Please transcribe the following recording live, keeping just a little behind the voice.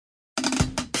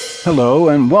Hello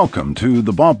and welcome to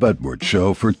the Bob Edwards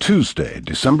Show for Tuesday,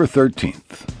 December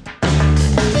 13th.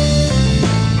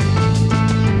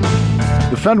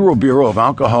 The Federal Bureau of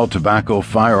Alcohol, Tobacco,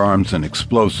 Firearms, and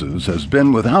Explosives has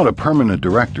been without a permanent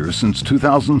director since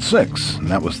 2006. And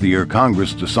that was the year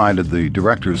Congress decided the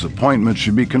director's appointment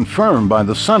should be confirmed by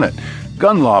the Senate.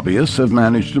 Gun lobbyists have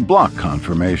managed to block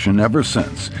confirmation ever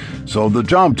since. So the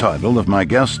job title of my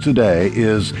guest today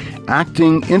is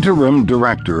Acting Interim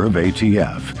Director of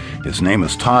ATF. His name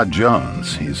is Todd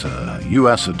Jones. He's a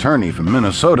U.S. attorney from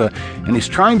Minnesota, and he's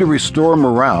trying to restore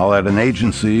morale at an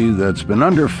agency that's been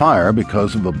under fire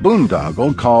because of a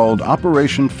boondoggle called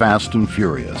Operation Fast and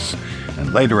Furious.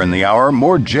 And later in the hour,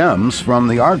 more gems from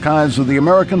the archives of the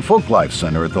American Folklife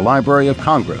Center at the Library of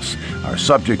Congress. Our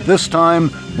subject this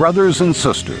time, brothers and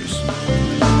sisters.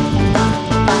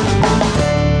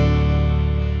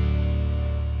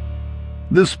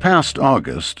 This past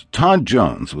August, Todd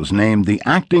Jones was named the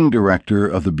acting director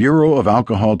of the Bureau of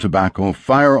Alcohol, Tobacco,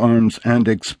 Firearms, and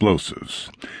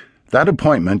Explosives. That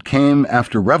appointment came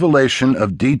after revelation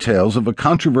of details of a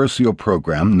controversial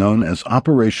program known as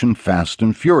Operation Fast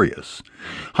and Furious.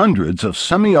 Hundreds of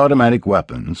semi-automatic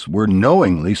weapons were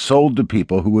knowingly sold to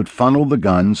people who would funnel the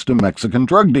guns to Mexican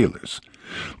drug dealers.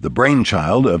 The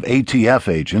brainchild of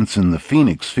ATF agents in the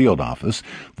Phoenix field office,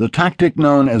 the tactic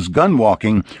known as gun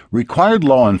walking required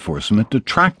law enforcement to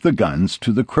track the guns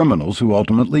to the criminals who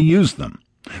ultimately used them.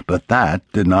 But that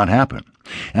did not happen.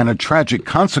 And a tragic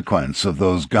consequence of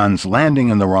those guns landing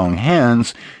in the wrong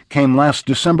hands came last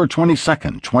December 22,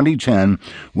 2010,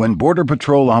 when Border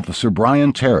Patrol Officer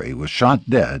Brian Terry was shot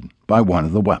dead by one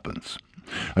of the weapons.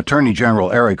 Attorney General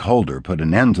Eric Holder put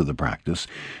an end to the practice,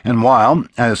 and while,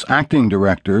 as acting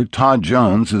director, Todd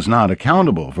Jones is not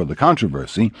accountable for the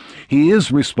controversy, he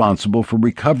is responsible for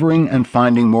recovering and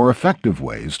finding more effective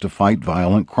ways to fight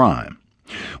violent crime.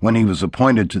 When he was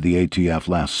appointed to the ATF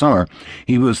last summer,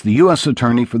 he was the U.S.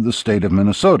 Attorney for the state of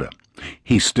Minnesota.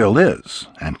 He still is,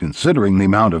 and considering the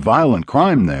amount of violent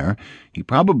crime there, he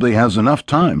probably has enough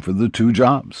time for the two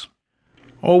jobs.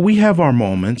 Oh, we have our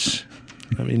moments.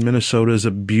 I mean, Minnesota is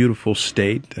a beautiful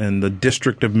state, and the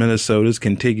District of Minnesota is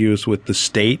contiguous with the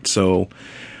state, so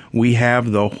we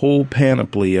have the whole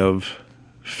panoply of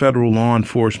federal law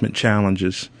enforcement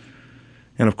challenges.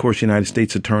 And, of course, United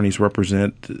States attorneys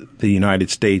represent the United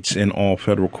States in all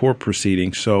federal court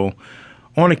proceedings. So,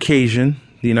 on occasion,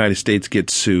 the United States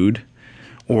gets sued,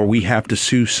 or we have to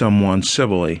sue someone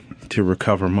civilly to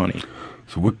recover money.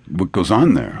 So what goes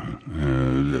on there?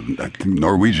 I think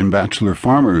Norwegian bachelor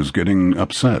farmer is getting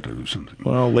upset or something.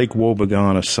 Well, Lake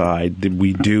Wobegon aside,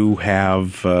 we do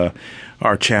have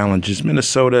our challenges.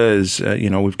 Minnesota is,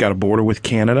 we've got a border with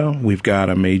Canada. We've got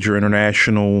a major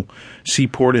international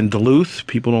seaport in Duluth.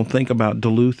 People don't think about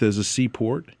Duluth as a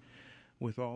seaport with all